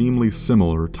extremely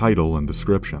similar title and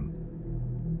description.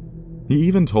 He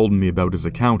even told me about his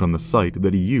account on the site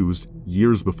that he used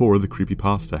years before the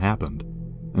creepypasta happened,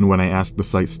 and when I asked the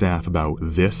site staff about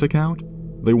this account,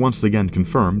 they once again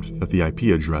confirmed that the IP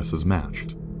address is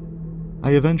matched.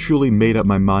 I eventually made up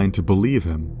my mind to believe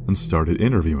him and started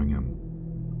interviewing him.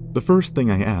 The first thing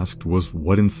I asked was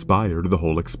what inspired the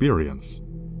whole experience.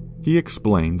 He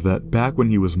explained that back when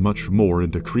he was much more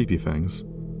into creepy things,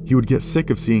 he would get sick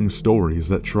of seeing stories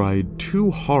that tried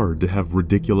too hard to have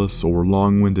ridiculous or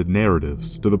long-winded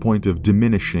narratives to the point of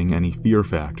diminishing any fear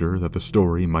factor that the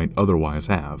story might otherwise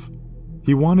have.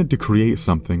 He wanted to create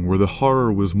something where the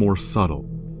horror was more subtle,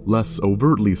 less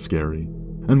overtly scary,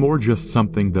 and more just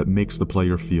something that makes the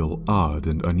player feel odd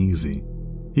and uneasy.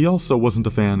 He also wasn't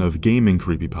a fan of gaming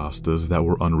creepypastas that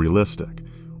were unrealistic,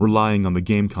 relying on the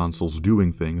game consoles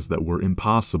doing things that were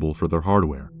impossible for their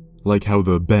hardware, like how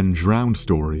the Ben Drowned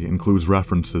story includes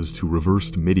references to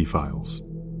reversed MIDI files.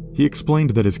 He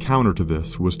explained that his counter to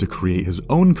this was to create his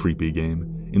own creepy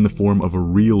game in the form of a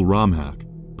real ROM hack,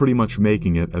 pretty much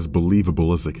making it as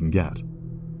believable as it can get.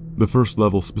 The first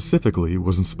level specifically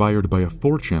was inspired by a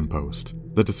 4chan post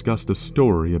that discussed a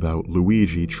story about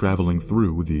Luigi traveling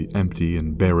through the empty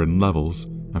and barren levels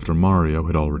after Mario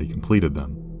had already completed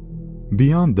them.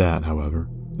 Beyond that, however,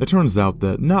 it turns out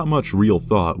that not much real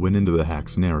thought went into the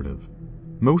hack's narrative.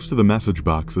 Most of the message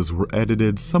boxes were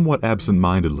edited somewhat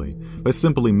absent-mindedly by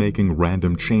simply making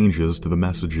random changes to the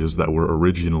messages that were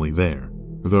originally there,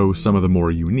 though some of the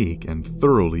more unique and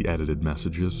thoroughly edited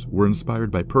messages were inspired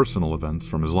by personal events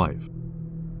from his life.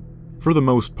 For the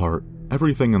most part,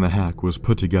 everything in the hack was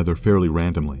put together fairly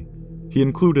randomly. He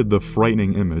included the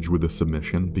frightening image with the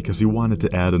submission because he wanted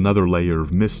to add another layer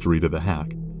of mystery to the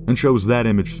hack, and chose that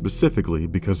image specifically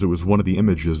because it was one of the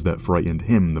images that frightened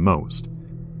him the most,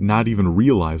 not even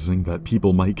realizing that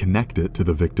people might connect it to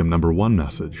the victim number 1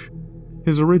 message.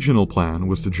 His original plan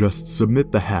was to just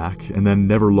submit the hack and then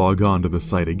never log on to the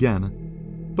site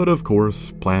again, but of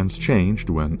course, plans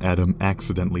changed when Adam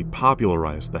accidentally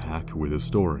popularized the hack with his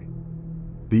story.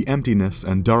 The emptiness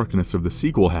and darkness of the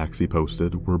sequel hacks he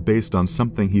posted were based on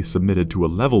something he submitted to a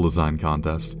level design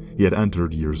contest he had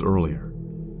entered years earlier.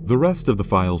 The rest of the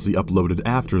files he uploaded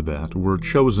after that were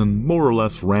chosen more or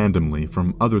less randomly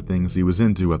from other things he was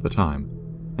into at the time,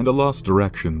 and I lost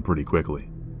direction pretty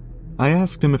quickly. I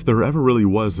asked him if there ever really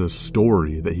was a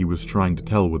story that he was trying to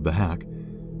tell with the hack,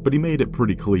 but he made it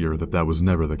pretty clear that that was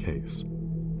never the case.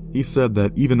 He said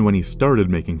that even when he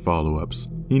started making follow-ups,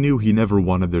 he knew he never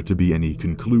wanted there to be any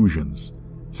conclusions,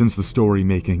 since the story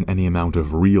making any amount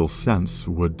of real sense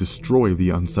would destroy the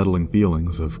unsettling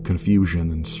feelings of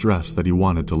confusion and stress that he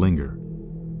wanted to linger.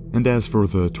 And as for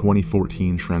the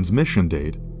 2014 transmission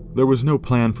date, there was no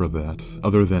plan for that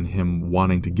other than him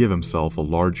wanting to give himself a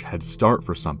large head start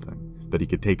for something that he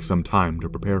could take some time to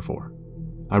prepare for.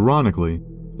 Ironically,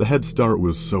 the head start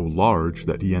was so large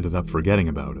that he ended up forgetting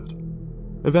about it.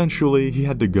 Eventually, he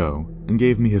had to go and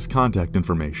gave me his contact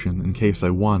information in case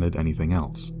I wanted anything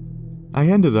else. I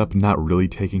ended up not really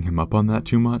taking him up on that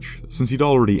too much, since he'd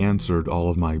already answered all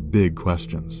of my big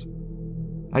questions.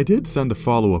 I did send a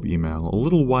follow-up email a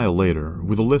little while later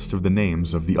with a list of the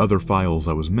names of the other files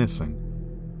I was missing,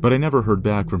 but I never heard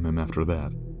back from him after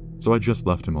that, so I just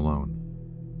left him alone.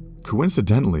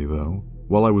 Coincidentally though,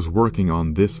 while I was working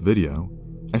on this video,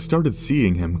 I started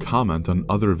seeing him comment on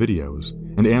other videos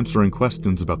and answering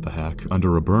questions about the hack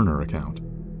under a burner account.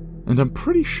 And I'm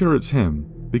pretty sure it's him,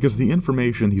 because the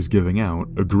information he's giving out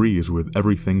agrees with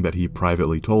everything that he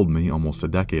privately told me almost a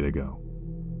decade ago.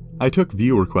 I took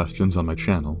viewer questions on my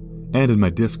channel and in my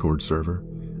Discord server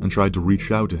and tried to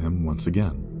reach out to him once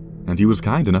again, and he was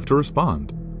kind enough to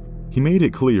respond. He made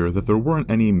it clear that there weren't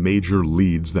any major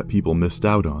leads that people missed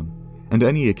out on, and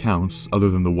any accounts other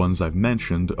than the ones I've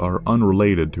mentioned are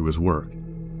unrelated to his work.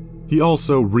 He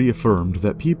also reaffirmed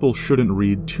that people shouldn't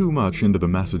read too much into the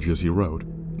messages he wrote,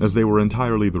 as they were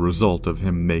entirely the result of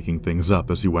him making things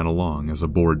up as he went along as a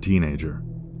bored teenager.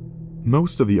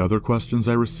 Most of the other questions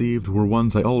I received were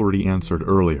ones I already answered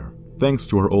earlier, thanks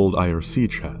to our old IRC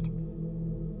chat.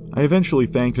 I eventually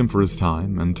thanked him for his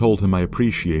time and told him I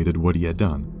appreciated what he had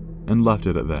done, and left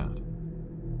it at that.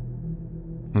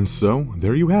 And so,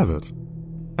 there you have it.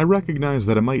 I recognize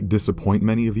that it might disappoint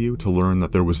many of you to learn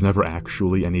that there was never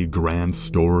actually any grand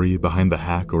story behind the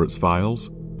hack or its files,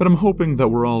 but I'm hoping that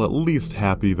we're all at least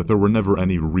happy that there were never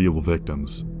any real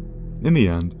victims. In the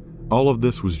end, all of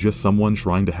this was just someone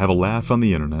trying to have a laugh on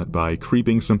the internet by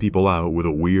creeping some people out with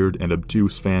a weird and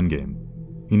obtuse fan game.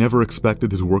 He never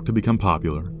expected his work to become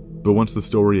popular, but once the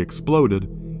story exploded,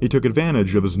 he took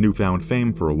advantage of his newfound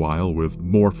fame for a while with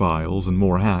more files and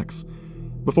more hacks,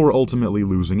 before ultimately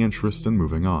losing interest and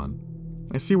moving on.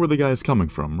 I see where the guy is coming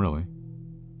from, really.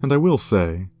 And I will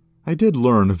say, I did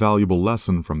learn a valuable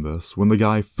lesson from this when the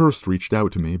guy first reached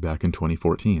out to me back in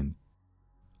 2014.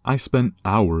 I spent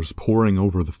hours poring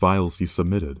over the files he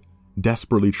submitted,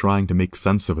 desperately trying to make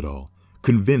sense of it all,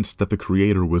 convinced that the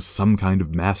creator was some kind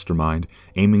of mastermind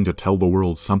aiming to tell the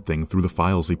world something through the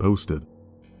files he posted.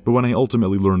 But when I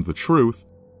ultimately learned the truth,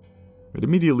 it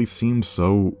immediately seemed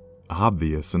so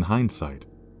obvious in hindsight.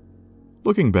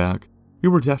 Looking back, we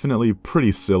were definitely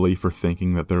pretty silly for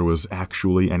thinking that there was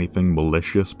actually anything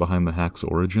malicious behind the hack's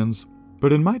origins,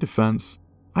 but in my defense,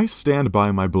 I stand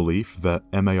by my belief that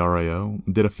MARIO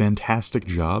did a fantastic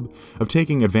job of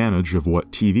taking advantage of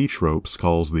what TV Tropes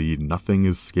calls the nothing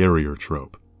is scarier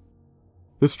trope.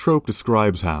 This trope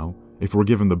describes how, if we're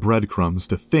given the breadcrumbs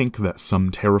to think that some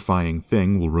terrifying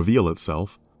thing will reveal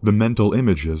itself, the mental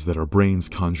images that our brains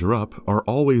conjure up are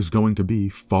always going to be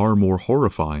far more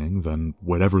horrifying than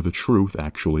whatever the truth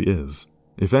actually is.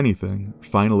 If anything,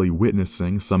 finally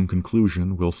witnessing some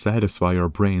conclusion will satisfy our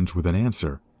brains with an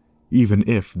answer, even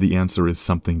if the answer is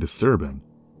something disturbing.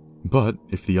 But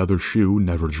if the other shoe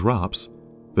never drops,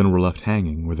 then we're left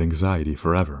hanging with anxiety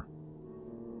forever.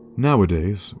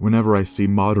 Nowadays, whenever I see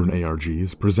modern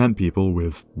ARGs present people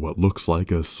with what looks like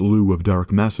a slew of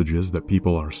dark messages that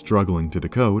people are struggling to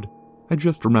decode, I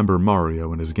just remember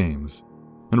Mario and his games,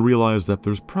 and realize that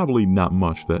there's probably not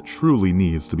much that truly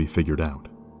needs to be figured out.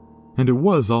 And it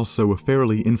was also a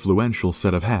fairly influential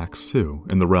set of hacks too,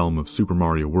 in the realm of Super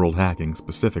Mario World hacking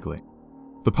specifically.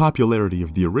 The popularity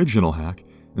of the original hack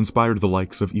inspired the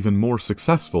likes of even more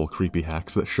successful creepy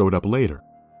hacks that showed up later,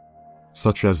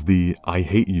 such as the I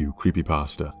Hate You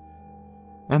Creepypasta,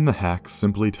 and the hack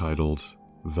simply titled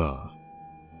The.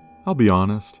 I'll be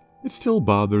honest, it still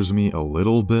bothers me a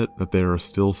little bit that there are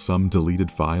still some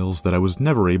deleted files that I was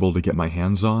never able to get my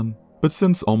hands on, but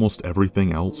since almost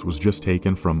everything else was just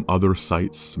taken from other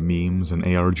sites, memes, and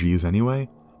ARGs anyway,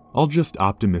 I'll just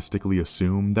optimistically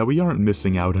assume that we aren't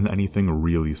missing out on anything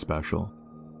really special,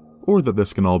 or that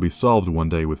this can all be solved one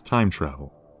day with time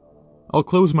travel. I'll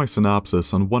close my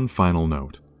synopsis on one final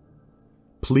note.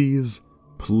 Please,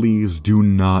 please do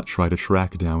not try to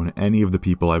track down any of the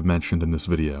people I've mentioned in this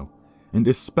video, and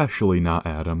especially not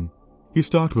Adam. He's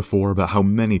talked before about how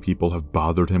many people have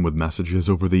bothered him with messages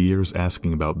over the years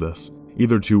asking about this,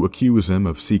 either to accuse him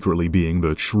of secretly being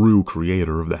the true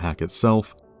creator of the hack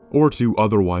itself, or to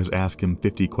otherwise ask him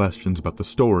 50 questions about the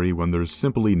story when there's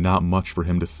simply not much for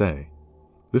him to say.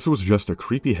 This was just a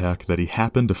creepy hack that he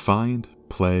happened to find,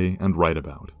 play, and write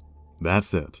about.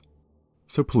 That's it.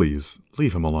 So please,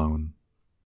 leave him alone.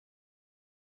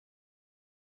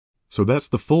 So that's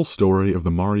the full story of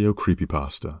the Mario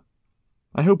Creepypasta.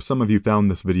 I hope some of you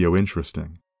found this video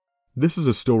interesting. This is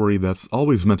a story that's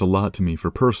always meant a lot to me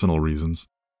for personal reasons,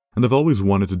 and I've always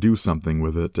wanted to do something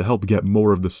with it to help get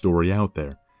more of the story out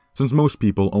there, since most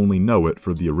people only know it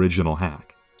for the original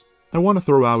hack. I want to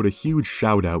throw out a huge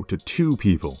shout out to two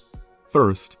people.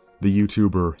 First, the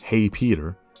YouTuber Hey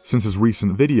Peter, since his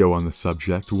recent video on the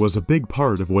subject was a big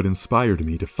part of what inspired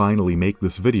me to finally make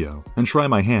this video and try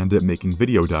my hand at making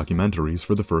video documentaries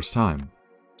for the first time.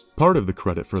 Part of the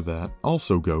credit for that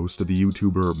also goes to the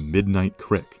YouTuber Midnight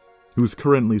Crick, who's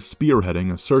currently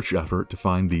spearheading a search effort to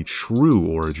find the true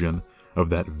origin of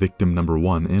that victim number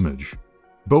 1 image.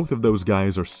 Both of those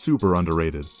guys are super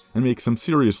underrated and make some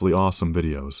seriously awesome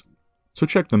videos, so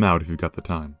check them out if you've got the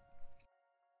time.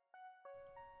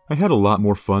 I had a lot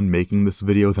more fun making this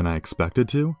video than I expected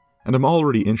to, and I'm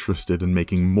already interested in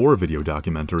making more video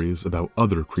documentaries about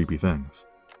other creepy things.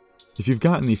 If you've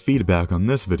got any feedback on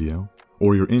this video,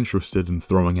 or you're interested in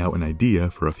throwing out an idea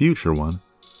for a future one,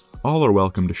 all are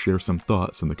welcome to share some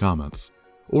thoughts in the comments,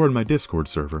 or in my Discord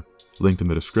server, linked in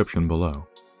the description below.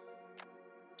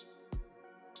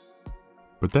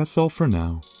 But that's all for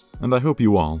now, and I hope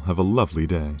you all have a lovely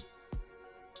day.